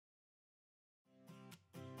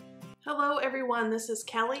Hello everyone, this is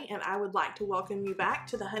Kelly and I would like to welcome you back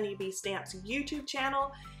to the Honeybee Stamps YouTube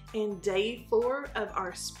channel and day 4 of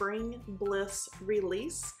our Spring Bliss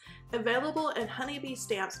release, available at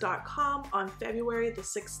honeybeestamps.com on February the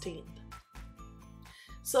 16th.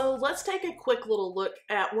 So let's take a quick little look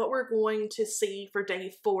at what we're going to see for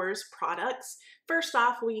day 4's products. First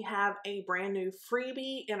off, we have a brand new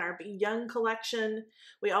freebie in our Be Young collection.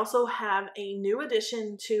 We also have a new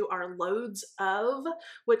addition to our Loads of,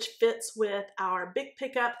 which fits with our Big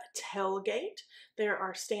Pickup tailgate. There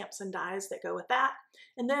are stamps and dies that go with that.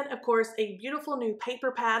 And then, of course, a beautiful new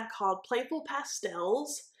paper pad called Playful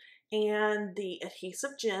Pastels and the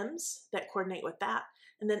adhesive gems that coordinate with that.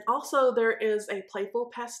 And then also there is a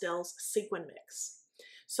Playful Pastels sequin mix.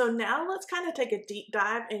 So now let's kind of take a deep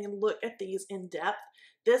dive and look at these in depth.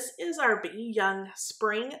 This is our Be Young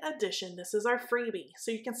Spring Edition. This is our freebie.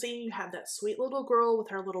 So you can see you have that sweet little girl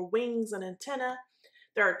with her little wings and antenna.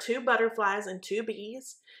 There are 2 butterflies and 2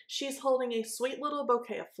 bees. She's holding a sweet little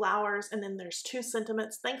bouquet of flowers, and then there's 2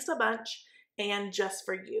 sentiments, thanks a bunch, and just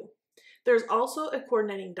for you. There's also a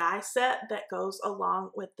coordinating die set that goes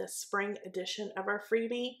along with the spring edition of our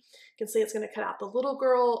freebie. You can see it's going to cut out the little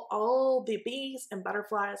girl, all the bees and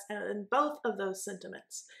butterflies, and both of those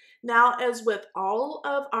sentiments. Now, as with all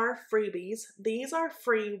of our freebies, these are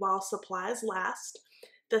free while supplies last.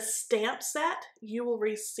 The stamp set you will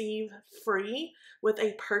receive free with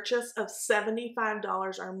a purchase of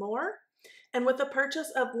 $75 or more. And with a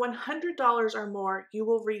purchase of $100 or more, you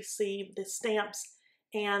will receive the stamps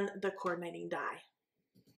and the coordinating die.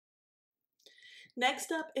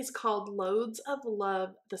 Next up is called Loads of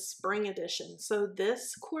Love, the Spring Edition. So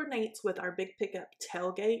this coordinates with our Big Pickup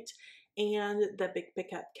tailgate and the Big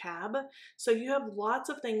Pickup cab. So you have lots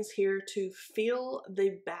of things here to fill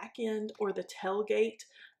the back end or the tailgate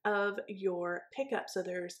of your pickup. So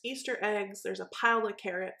there's Easter eggs, there's a pile of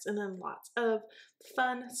carrots, and then lots of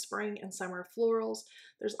fun spring and summer florals.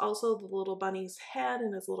 There's also the little bunny's head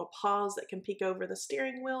and his little paws that can peek over the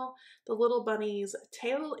steering wheel, the little bunny's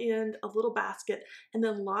tail end, a little basket, and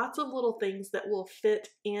then lots of little things that will fit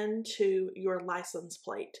into your license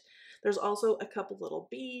plate. There's also a couple little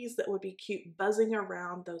bees that would be cute buzzing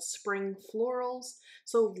around those spring florals.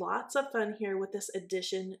 So lots of fun here with this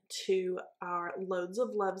addition to our Loads of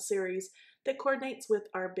Love series that coordinates with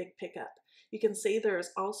our Big Pickup. You can see there's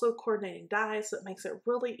also coordinating dies, so it makes it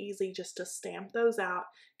really easy just to stamp those out,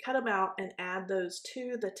 cut them out, and add those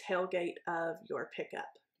to the tailgate of your pickup.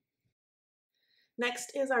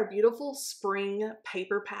 Next is our beautiful spring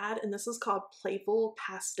paper pad, and this is called Playful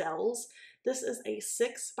Pastels. This is a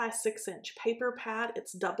 6 by 6 inch paper pad.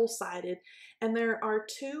 It's double-sided, and there are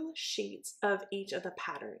 2 sheets of each of the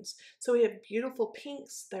patterns. So we have beautiful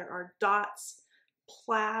pinks, there are dots,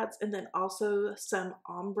 plaids, and then also some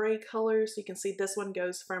ombre colors. So you can see this one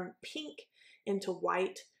goes from pink into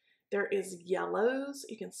white. There is yellows.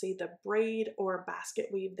 You can see the braid or basket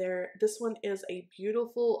weave there. This one is a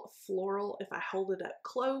beautiful floral. If I hold it up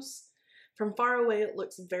close, from far away it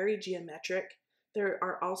looks very geometric. There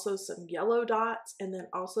are also some yellow dots, and then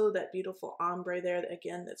also that beautiful ombre there,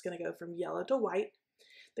 again, that's going to go from yellow to white.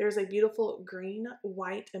 There's a beautiful green,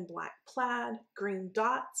 white, and black plaid, green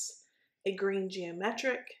dots, a green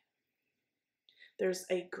geometric. There's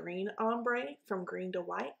a green ombre from green to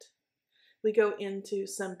white. We go into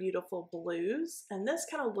some beautiful blues, and this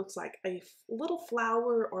kind of looks like a little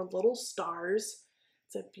flower or little stars.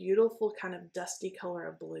 It's a beautiful kind of dusty color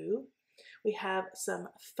of blue. We have some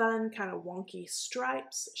fun kind of wonky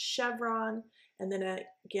stripes, chevron, and then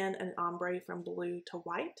again an ombre from blue to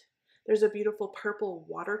white. There's a beautiful purple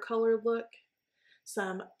watercolor look,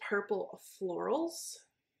 some purple florals.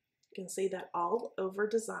 You can see that all over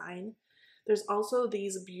design. There's also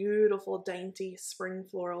these beautiful dainty spring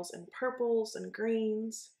florals in purples and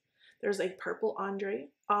greens. There's a purple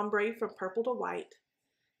ombre from purple to white.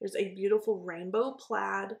 There's a beautiful rainbow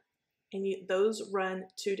plaid, and those run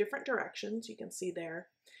 2 different directions. You can see there.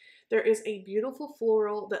 There is a beautiful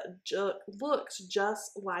floral that looks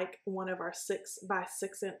just like one of our 6 by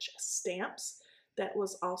 6 inch stamps that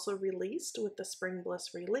was also released with the Spring Bliss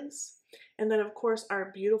release. And then of course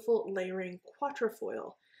our beautiful layering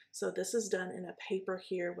quatrefoil. So this is done in a paper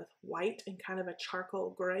here with white and kind of a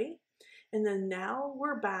charcoal gray. And then now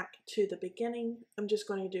we're back to the beginning. I'm just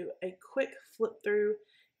going to do a quick flip through,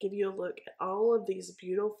 give you a look at all of these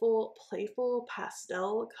beautiful, playful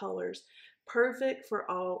pastel colors, perfect for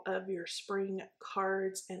all of your spring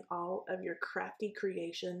cards and all of your crafty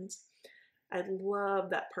creations. I love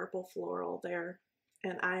that purple floral there,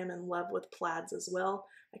 and I am in love with plaids as well.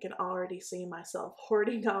 I can already see myself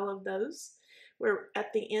hoarding all of those. We're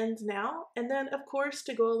at the end now. And then of course,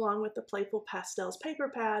 to go along with the Playful Pastels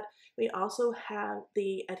paper pad, we also have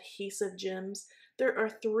the adhesive gems. There are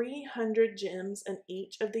 300 gems in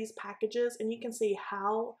each of these packages, and you can see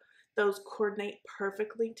how those coordinate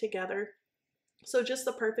perfectly together. So just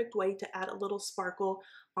the perfect way to add a little sparkle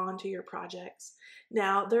onto your projects.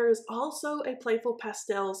 Now there is also a Playful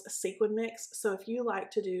Pastels sequin mix. So if you like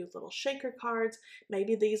to do little shaker cards,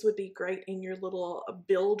 maybe these would be great in your little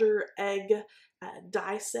builder egg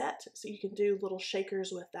die set. So you can do little shakers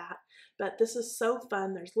with that. But this is so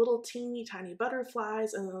fun. There's little teeny tiny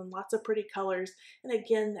butterflies and then lots of pretty colors. And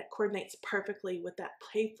again, that coordinates perfectly with that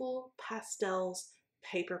Playful Pastels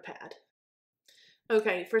paper pad.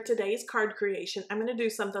 Okay, for today's card creation, I'm going to do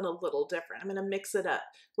something a little different. I'm going to mix it up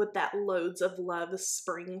with that Loads of Love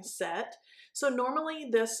spring set. So normally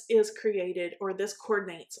this is created, or this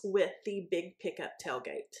coordinates with the Big Pickup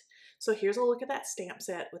Tailgate. So here's a look at that stamp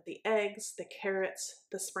set with the eggs, the carrots,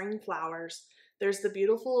 the spring flowers. There's the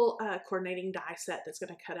beautiful coordinating die set that's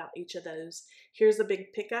going to cut out each of those. Here's the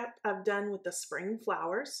Big Pickup I've done with the spring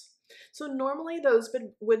flowers. So normally those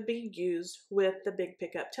would be used with the Big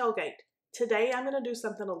Pickup Tailgate. Today I'm going to do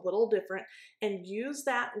something a little different and use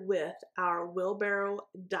that with our wheelbarrow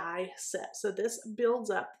die set. So this builds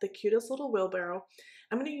up the cutest little wheelbarrow.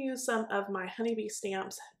 I'm going to use some of my Honeybee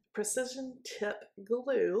Stamps precision tip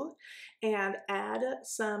glue and add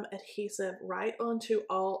some adhesive right onto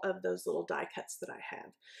all of those little die cuts that I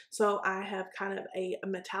have. So I have kind of a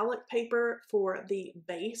metallic paper for the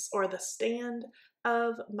base or the stand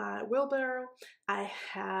of my wheelbarrow. I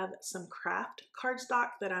have some craft cardstock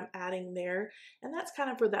that I'm adding there, and that's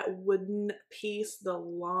kind of for that wooden piece, the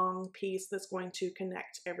long piece that's going to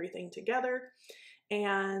connect everything together.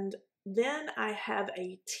 And then I have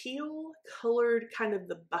a teal colored kind of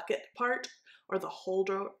the bucket part or the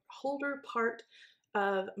holder part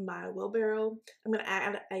of my wheelbarrow. I'm going to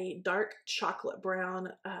add a dark chocolate brown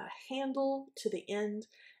handle to the end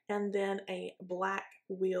and then a black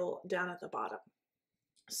wheel down at the bottom.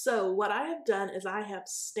 So what I have done is I have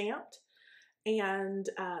stamped and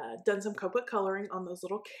done some Copic coloring on those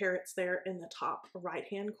little carrots there in the top right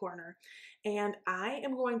hand corner. And I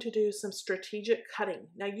am going to do some strategic cutting.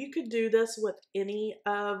 Now you could do this with any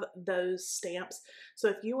of those stamps. So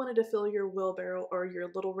if you wanted to fill your wheelbarrow or your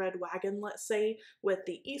little red wagon, let's say, with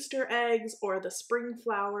the Easter eggs or the spring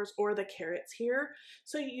flowers or the carrots here.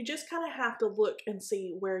 So you just kind of have to look and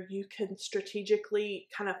see where you can strategically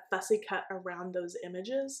kind of fussy cut around those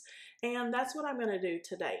images. And that's what I'm going to do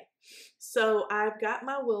today. So I've got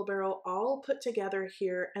my wheelbarrow all put together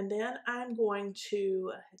here, and then I'm going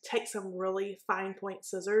to take some really fine point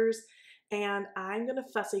scissors and I'm going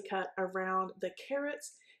to fussy cut around the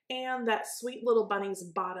carrots and that sweet little bunny's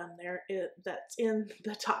bottom there that's in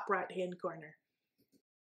the top right hand corner.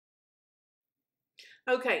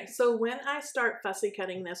 Okay, so when I start fussy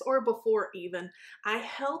cutting this, or before even, I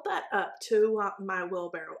held that up to my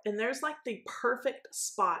wheelbarrow, and there's like the perfect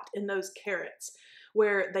spot in those carrots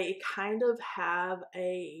where they kind of have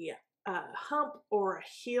a hump or a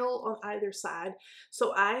heel on either side.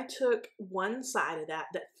 So I took one side of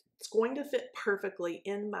that's going to fit perfectly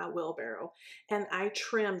in my wheelbarrow, and I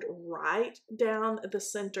trimmed right down the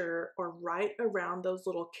center or right around those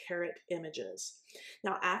little carrot images.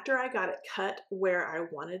 Now after I got it cut where I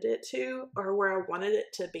wanted it to, or where I wanted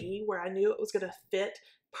it to be, where I knew it was going to fit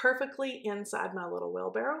perfectly inside my little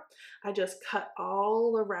wheelbarrow, I just cut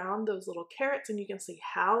all around those little carrots, and you can see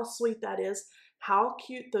how sweet that is, how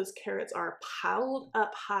cute those carrots are piled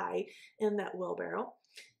up high in that wheelbarrow.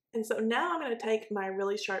 And so now I'm going to take my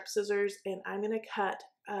really sharp scissors and I'm going to cut,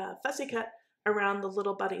 fussy cut around the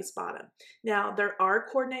little bunny's bottom. Now there are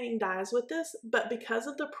coordinating dies with this, but because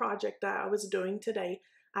of the project that I was doing today,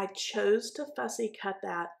 I chose to fussy cut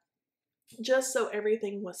that just so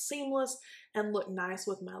everything was seamless and looked nice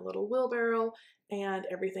with my little wheelbarrow and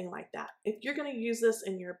everything like that. If you're going to use this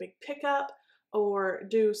in your big pickup or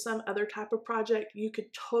do some other type of project, you could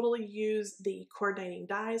totally use the coordinating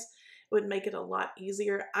dies. It would make it a lot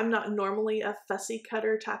easier. I'm not normally a fussy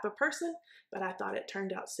cutter type of person, but I thought it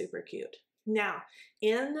turned out super cute. Now,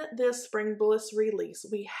 in this Spring Bliss release,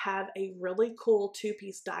 we have a really cool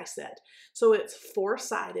two-piece die set. So it's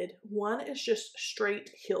four-sided. One is just straight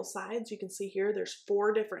hillsides. You can see here there's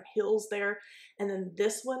 4 different hills there. And then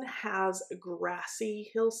this one has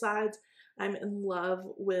grassy hillsides. I'm in love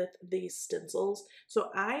with these stencils. So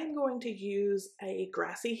I am going to use a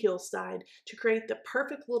grassy hillside to create the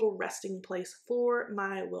perfect little resting place for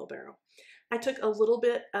my wheelbarrow. I took a little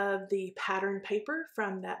bit of the pattern paper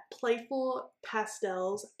from that Playful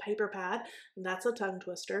Pastels paper pad, that's a tongue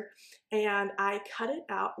twister, and I cut it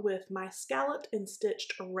out with my scalloped and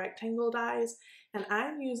stitched rectangle dies, and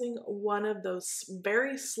I'm using one of those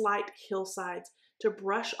very slight hillsides to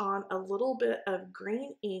brush on a little bit of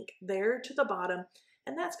green ink there to the bottom,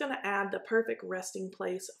 and that's going to add the perfect resting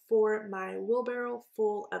place for my wheelbarrow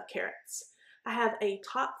full of carrots. I have a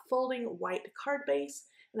top folding white card base,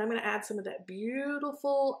 and I'm going to add some of that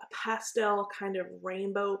beautiful pastel kind of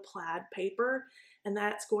rainbow plaid paper, and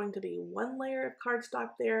that's going to be one layer of cardstock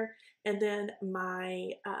there, and then my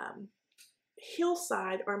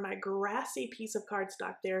hillside or my grassy piece of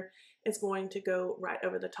cardstock there is going to go right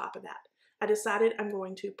over the top of that. I decided I'm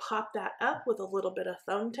going to pop that up with a little bit of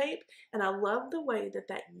foam tape, and I love the way that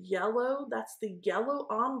that yellow, that's the yellow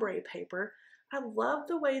ombre paper, I love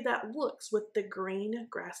the way that looks with the green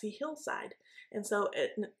grassy hillside. And so,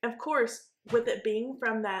 of course, with it being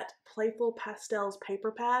from that Playful Pastels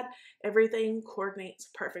paper pad, everything coordinates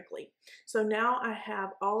perfectly. So now I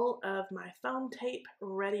have all of my foam tape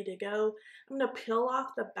ready to go. I'm going to peel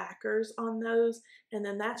off the backers on those, and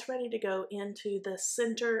then that's ready to go into the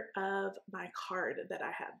center of my card that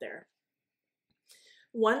I have there.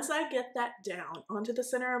 Once I get that down onto the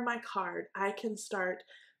center of my card, I can start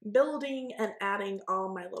building and adding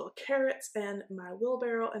all my little carrots and my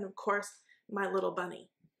wheelbarrow and of course my little bunny.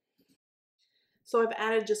 So I've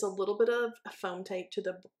added just a little bit of foam tape to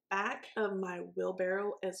the back of my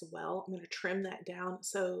wheelbarrow as well. I'm going to trim that down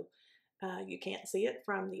so you can't see it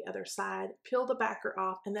from the other side. Peel the backer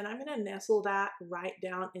off, and then I'm going to nestle that right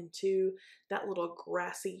down into that little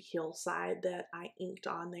grassy hillside that I inked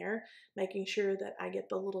on there, making sure that I get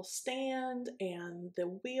the little stand and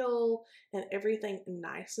the wheel and everything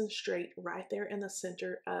nice and straight right there in the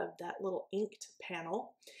center of that little inked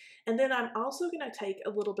panel. And then I'm also going to take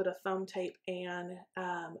a little bit of foam tape and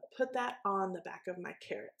put that on the back of my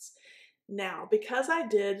carrots. Now, because I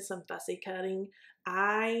did some fussy cutting,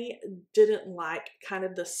 I didn't like kind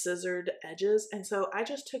of the scissored edges, and so I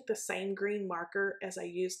just took the same green marker as I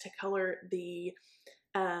used to color the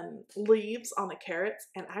leaves on the carrots,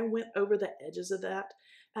 and I went over the edges of that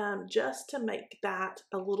just to make that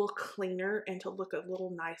a little cleaner and to look a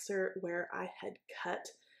little nicer where I had cut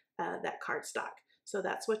that cardstock. So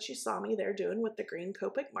that's what you saw me there doing with the green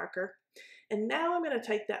Copic marker. And now I'm going to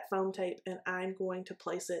take that foam tape and I'm going to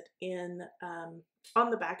place it in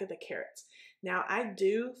on the back of the carrots. Now I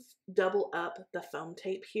do double up the foam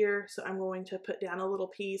tape here, so I'm going to put down a little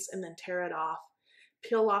piece and then tear it off,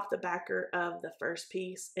 peel off the backer of the first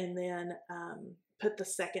piece, and then put the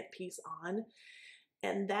second piece on.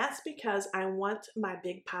 And that's because I want my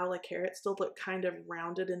big pile of carrots to look kind of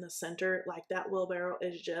rounded in the center, like that wheelbarrow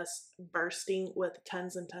is just bursting with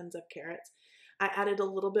tons and tons of carrots. I added a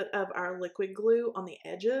little bit of our liquid glue on the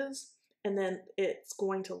edges, and then it's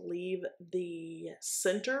going to leave the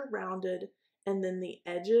center rounded and then the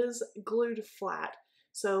edges glued flat.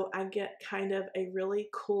 So I get kind of a really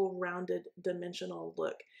cool rounded dimensional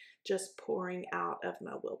look just pouring out of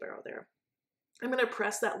my wheelbarrow there. I'm going to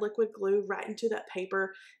press that liquid glue right into that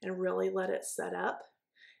paper and really let it set up.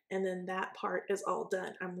 And then that part is all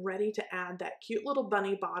done. I'm ready to add that cute little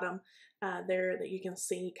bunny bottom there that you can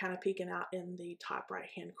see kind of peeking out in the top right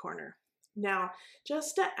hand corner. Now,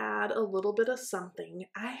 just to add a little bit of something,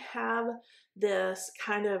 I have this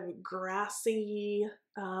kind of grassy,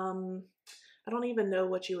 I don't even know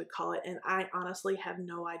what you would call it, and I honestly have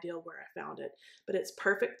no idea where I found it, but it's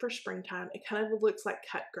perfect for springtime. It kind of looks like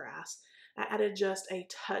cut grass. I added just a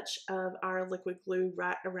touch of our liquid glue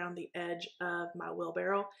right around the edge of my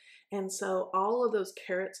wheelbarrow, and so all of those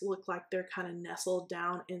carrots look like they're kind of nestled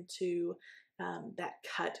down into that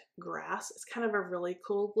cut grass. It's kind of a really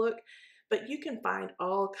cool look, but you can find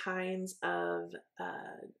all kinds of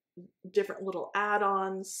different little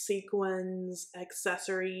add-ons, sequins,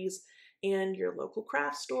 accessories in your local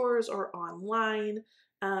craft stores or online.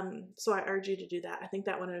 So I urge you to do that. I think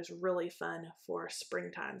that one is really fun for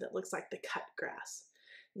springtime that looks like the cut grass.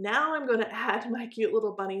 Now I'm going to add my cute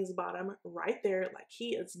little bunny's bottom right there, like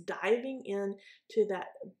he is diving in to that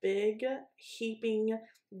big heaping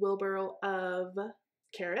wheelbarrow of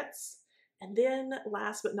carrots. And then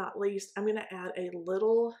last but not least, I'm going to add a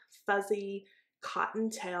little fuzzy cotton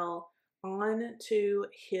tail onto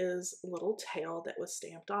his little tail that was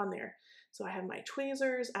stamped on there. So I have my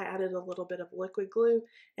tweezers, I added a little bit of liquid glue,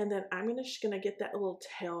 and then I'm just going to get that little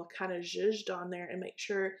tail kind of zhuzhed on there and make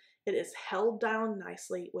sure it is held down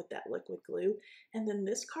nicely with that liquid glue. And then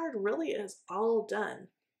this card really is all done.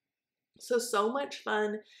 So much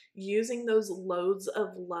fun using those loads of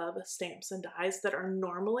love stamps and dies that are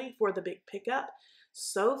normally for the big pickup.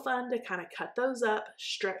 So fun to kind of cut those up,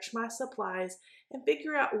 stretch my supplies, and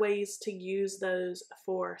figure out ways to use those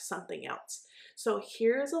for something else. So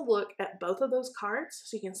here's a look at both of those cards.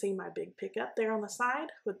 So you can see my big pickup there on the side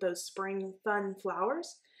with those spring fun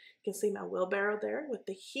flowers. You can see my wheelbarrow there with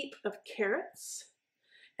the heap of carrots.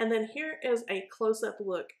 And then here is a close-up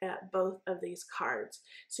look at both of these cards.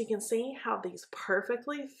 So you can see how these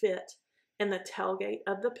perfectly fit in the tailgate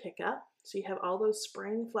of the pickup. So you have all those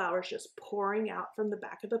spring flowers just pouring out from the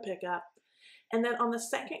back of the pickup. And then on the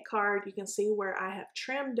second card, you can see where I have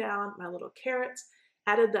trimmed down my little carrots,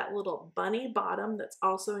 added that little bunny bottom that's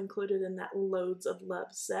also included in that Loads of Love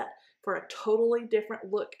set for a totally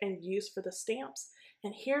different look and use for the stamps.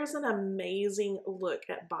 And here's an amazing look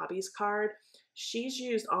at Bobby's card. She's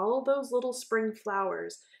used all of those little spring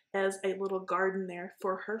flowers as a little garden there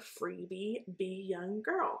for her freebie, Be Young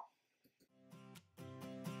Girl.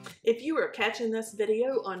 If you are catching this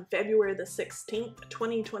video on February the 16th,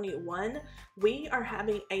 2021, we are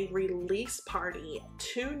having a release party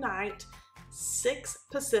tonight, 6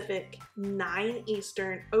 Pacific, 9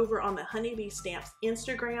 Eastern, over on the Honeybee Stamps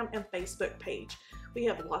Instagram and Facebook page. We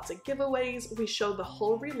have lots of giveaways. We show the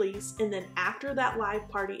whole release, and then after that live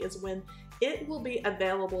party is when it will be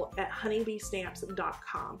available at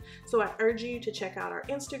honeybeestamps.com. So I urge you to check out our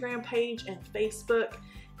Instagram page and Facebook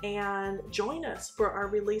and join us for our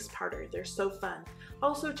release party. They're so fun.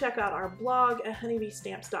 Also check out our blog at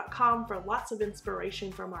honeybeestamps.com for lots of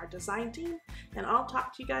inspiration from our design team. And I'll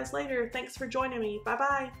talk to you guys later. Thanks for joining me.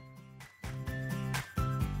 Bye-bye.